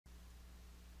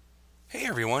Hey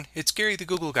everyone, it's Gary the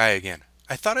Google Guy again.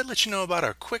 I thought I'd let you know about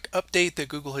a quick update that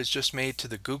Google has just made to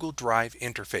the Google Drive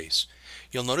interface.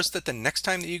 You'll notice that the next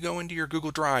time that you go into your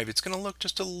Google Drive, it's going to look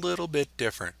just a little bit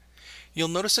different. You'll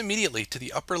notice immediately to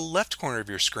the upper left corner of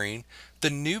your screen, the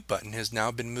New button has now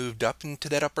been moved up into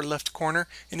that upper left corner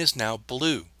and is now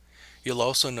blue. You'll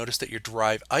also notice that your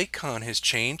Drive icon has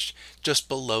changed just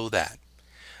below that.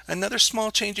 Another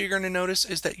small change you're going to notice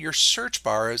is that your search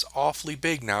bar is awfully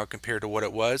big now compared to what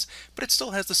it was, but it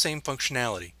still has the same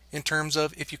functionality in terms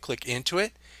of if you click into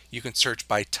it, you can search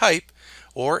by type,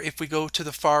 or if we go to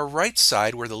the far right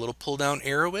side where the little pull down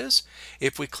arrow is,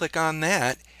 if we click on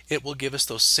that, it will give us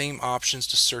those same options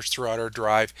to search throughout our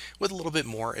drive with a little bit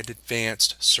more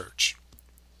advanced search.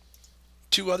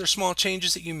 Two other small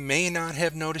changes that you may not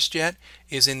have noticed yet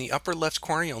is in the upper left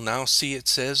corner you'll now see it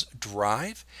says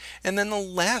Drive, and then the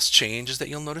last change is that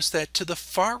you'll notice that to the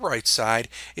far right side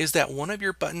is that one of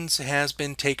your buttons has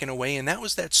been taken away, and that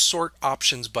was that Sort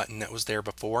Options button that was there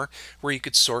before where you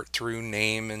could sort through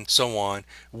name and so on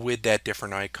with that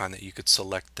different icon that you could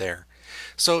select there.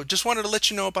 So just wanted to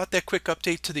let you know about that quick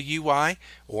update to the UI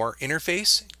or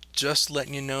interface. Just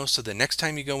letting you know so the next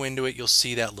time you go into it you'll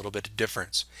see that little bit of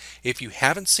difference. If you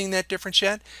haven't seen that difference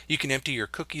yet, you can empty your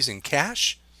cookies in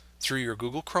cache through your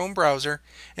Google Chrome browser,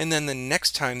 and then the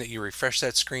next time that you refresh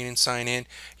that screen and sign in,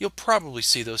 you'll probably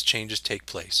see those changes take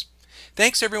place.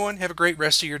 Thanks everyone, have a great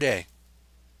rest of your day.